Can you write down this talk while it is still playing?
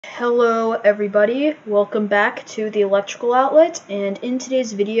Hello everybody, welcome back to the electrical outlet, and in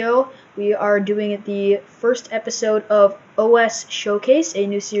today's video we are doing the first episode of OS Showcase, a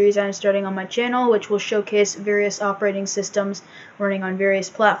new series I'm starting on my channel which will showcase various operating systems running on various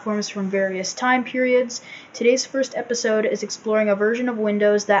platforms from various time periods. Today's first episode is exploring a version of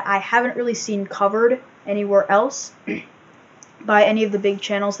Windows that I haven't really seen covered anywhere else by any of the big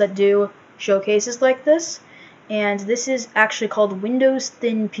channels that do showcases like this. And this is actually called Windows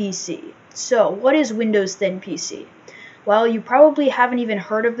Thin PC. So, what is Windows Thin PC? Well, you probably haven't even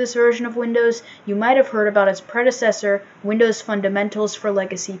heard of this version of Windows. You might have heard about its predecessor, Windows Fundamentals for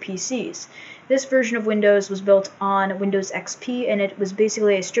Legacy PCs. This version of Windows was built on Windows XP, and it was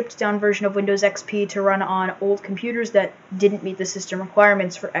basically a stripped-down version of Windows XP to run on old computers that didn't meet the system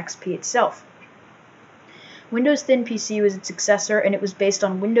requirements for XP itself. Windows Thin PC was its successor, and it was based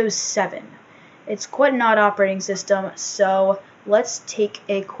on Windows 7. It's quite an odd operating system, so let's take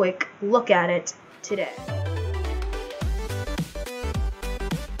a quick look at it today.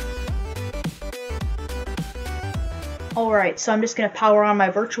 Alright, so I'm just going to power on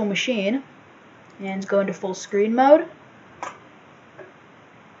my virtual machine and go into full screen mode.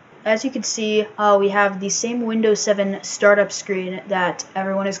 As you can see, we have the same Windows 7 startup screen that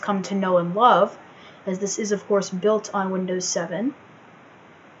everyone has come to know and love, as this is of course built on Windows 7.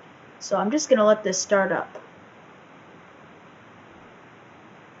 So I'm just going to let this start up.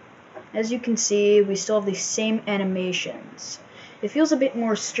 As you can see, we still have the same animations. It feels a bit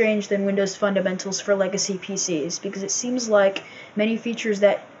more strange than Windows Fundamentals for Legacy PCs, because it seems like many features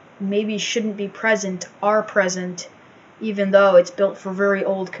that maybe shouldn't be present are present, even though it's built for very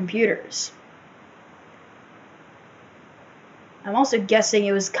old computers. I'm also guessing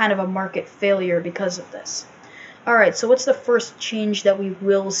it was kind of a market failure because of this. Alright, so what's the first change that we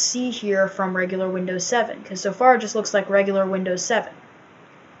will see here from regular Windows 7? Because so far it just looks like regular Windows 7.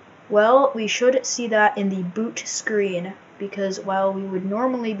 Well, we should see that in the boot screen, because while we would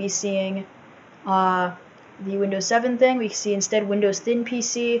normally be seeing the Windows 7 thing, we see instead Windows Thin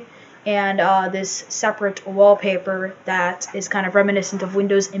PC and this separate wallpaper that is kind of reminiscent of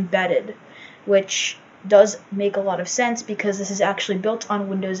Windows Embedded, which does make a lot of sense because this is actually built on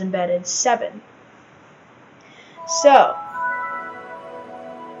Windows Embedded 7. So,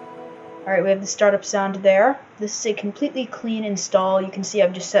 alright, we have the startup sound there. This is a completely clean install. You can see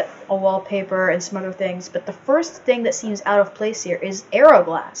I've just set a wallpaper and some other things, but the first thing that seems out of place here is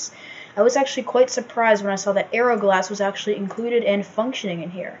Aeroglass. I was actually quite surprised when I saw that Aeroglass was actually included and functioning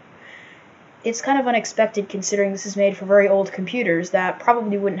in here. It's kind of unexpected considering this is made for very old computers that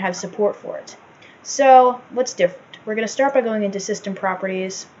probably wouldn't have support for it. So, what's different? We're going to start by going into System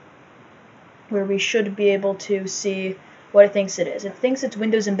Properties, where we should be able to see what it thinks it is. It thinks it's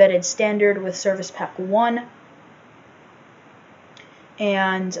Windows Embedded Standard with Service Pack 1,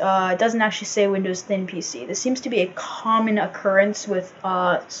 and it doesn't actually say Windows Thin PC. This seems to be a common occurrence with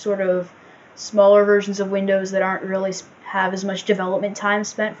sort of smaller versions of Windows that aren't really have as much development time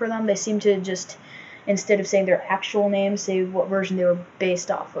spent for them. They seem to just, instead of saying their actual name, say what version they were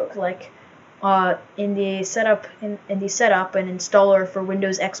based off of. Like in the setup and installer for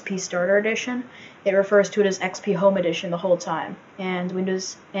Windows XP Starter Edition, it refers to it as XP Home Edition the whole time. And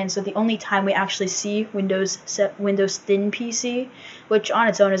so the only time we actually see Windows Thin PC, which on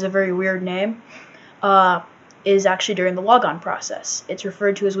its own is a very weird name, is actually during the logon process. It's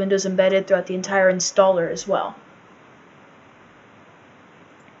referred to as Windows Embedded throughout the entire installer as well.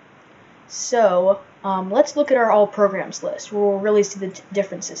 So, let's look at our all programs list, where we'll really see the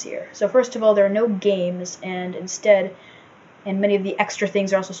differences here. So first of all, there are no games, and instead, and many of the extra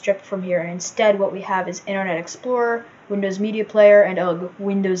things are also stripped from here, and instead what we have is Internet Explorer, Windows Media Player, and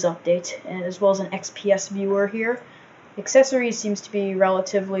Windows Update, and as well as an XPS viewer here. Accessories seems to be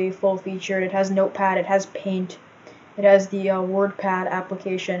relatively full-featured. It has Notepad, it has Paint, it has the WordPad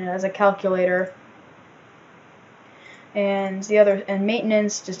application, it has a calculator, and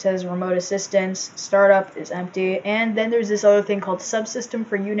maintenance just has remote assistance. Startup is empty, and then there's this other thing called Subsystem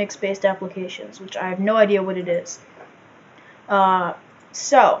for Unix-based applications, which I have no idea what it is.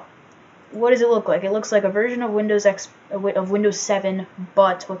 So, what does it look like? It looks like a version of Windows 7,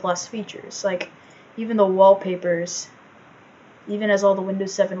 but with less features. Like, even the wallpapers, even has all the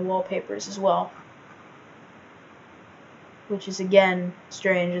Windows 7 wallpapers as well. Which is, again,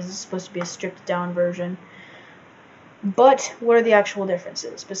 strange, as it's supposed to be a stripped-down version. But, what are the actual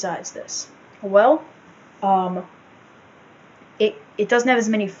differences besides this? Well, it doesn't have as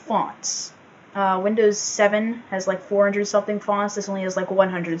many fonts. Windows 7 has like 400 something fonts. This only has like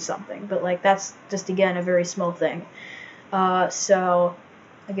 100 something, but like that's just again a very small thing. So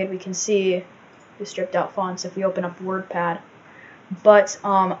again, we can see the stripped out fonts if we open up WordPad. But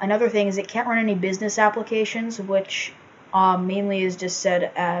another thing is it can't run any business applications, which mainly is just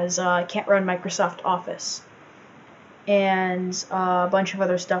said as can't run Microsoft Office. And a bunch of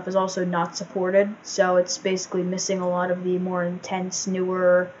other stuff is also not supported, so it's basically missing a lot of the more intense,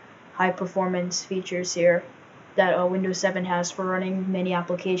 newer, high-performance features here that Windows 7 has for running many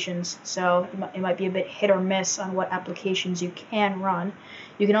applications. So it might be a bit hit or miss on what applications you can run.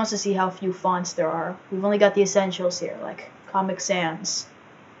 You can also see how few fonts there are. We've only got the essentials here, like Comic Sans.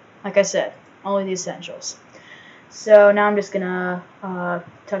 Like I said, only the essentials. So now I'm just gonna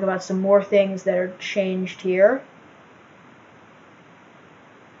talk about some more things that are changed here.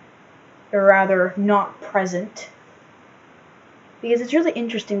 Or rather, not present. Because it's really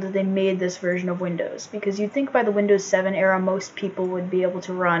interesting that they made this version of Windows, because you'd think by the Windows 7 era most people would be able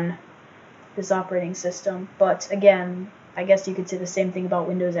to run this operating system, but again, I guess you could say the same thing about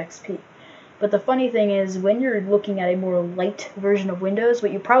Windows XP. But the funny thing is, when you're looking at a more light version of Windows,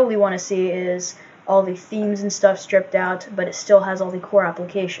 what you probably want to see is all the themes and stuff stripped out, but it still has all the core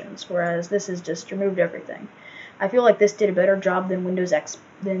applications, whereas this has just removed everything. I feel like this did a better job than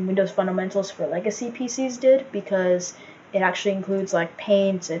Windows Fundamentals for legacy PCs did, because it actually includes like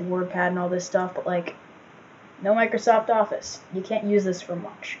Paint and WordPad and all this stuff, but like no Microsoft Office. You can't use this for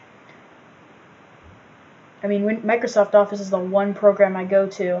much. I mean, Microsoft Office is the one program I go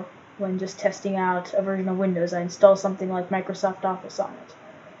to when just testing out a version of Windows. I install something like Microsoft Office on it.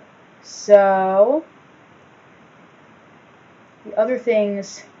 So the other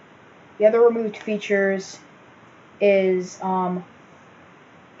removed features is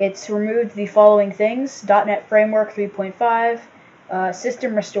it's removed the following things: .NET Framework 3.5,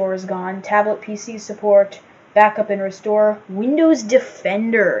 System Restore is gone, tablet PC support, backup and restore. Windows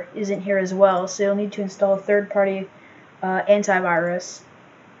Defender isn't here as well, so you'll need to install a third-party antivirus.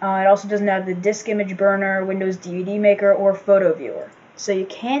 It also doesn't have the disk image burner, Windows DVD Maker, or photo viewer. So you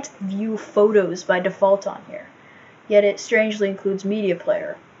can't view photos by default on here. Yet it strangely includes Media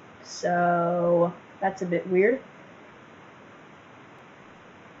Player. So that's a bit weird.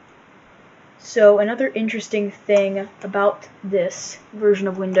 So another interesting thing about this version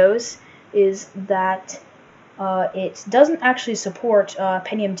of Windows is that it doesn't actually support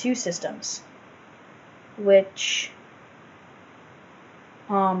Pentium 2 systems, which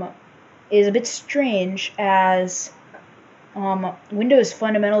is a bit strange, as Windows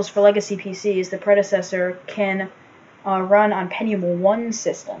Fundamentals for legacy PCs, the predecessor, can run on Pentium 1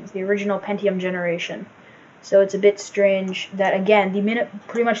 systems, the original Pentium generation. So it's a bit strange that, again,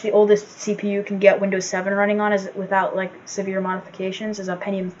 pretty much the oldest CPU can get Windows 7 running on is without like severe modifications is a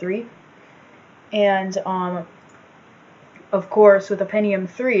Pentium 3. And of course, with a Pentium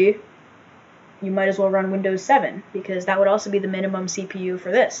 3, you might as well run Windows 7, because that would also be the minimum CPU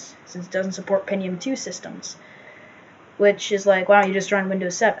for this, since it doesn't support Pentium 2 systems. Which is like, why don't you just run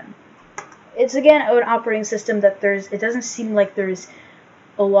Windows 7? It's again an operating system that it doesn't seem like there's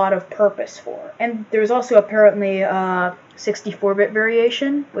a lot of purpose for. And there's also apparently 64-bit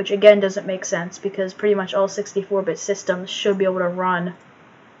variation, which again doesn't make sense, because pretty much all 64-bit systems should be able to run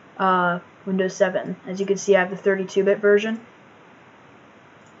Windows 7. As you can see, I have the 32-bit version.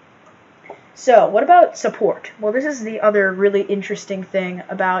 So, what about support? Well, this is the other really interesting thing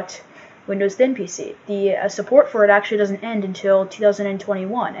about Windows Thin PC. The support for it actually doesn't end until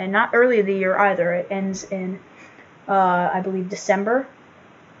 2021, and not early in the year either. It ends in, I believe, December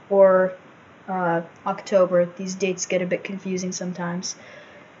or October. These dates get a bit confusing sometimes.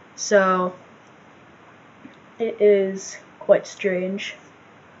 So, it is quite strange.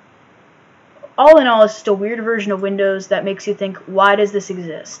 All in all, it's just a weird version of Windows that makes you think, why does this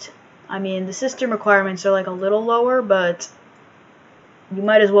exist? I mean, the system requirements are like a little lower, but you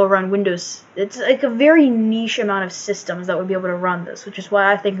might as well run Windows. It's like a very niche amount of systems that would be able to run this, which is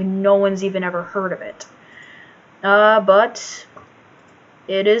why I think no one's even ever heard of it. But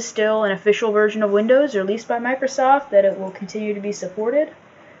it is still an official version of Windows, released by Microsoft, that it will continue to be supported.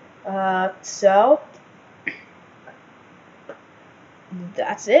 So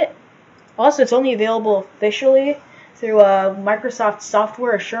that's it. Also, it's only available officially through a Microsoft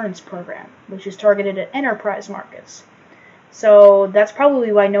Software Assurance Program, which is targeted at enterprise markets. So that's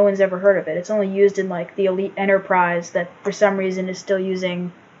probably why no one's ever heard of it. It's only used in like the elite enterprise that for some reason is still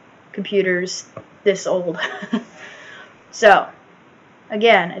using computers this old. So,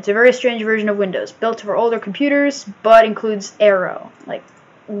 again, it's a very strange version of Windows, built for older computers, but includes Aero. Like,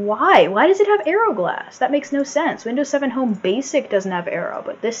 why? Why does it have Aero Glass? That makes no sense. Windows 7 Home Basic doesn't have Aero,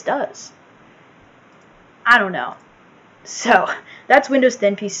 but this does. I don't know. So, that's Windows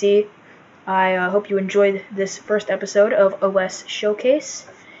Thin PC. I hope you enjoyed this first episode of OS Showcase.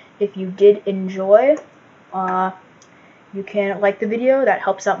 If you did enjoy, You can like the video, that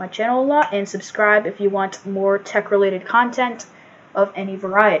helps out my channel a lot, and subscribe if you want more tech-related content of any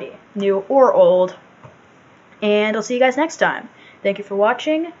variety, new or old. And I'll see you guys next time. Thank you for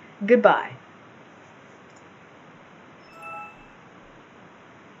watching. Goodbye.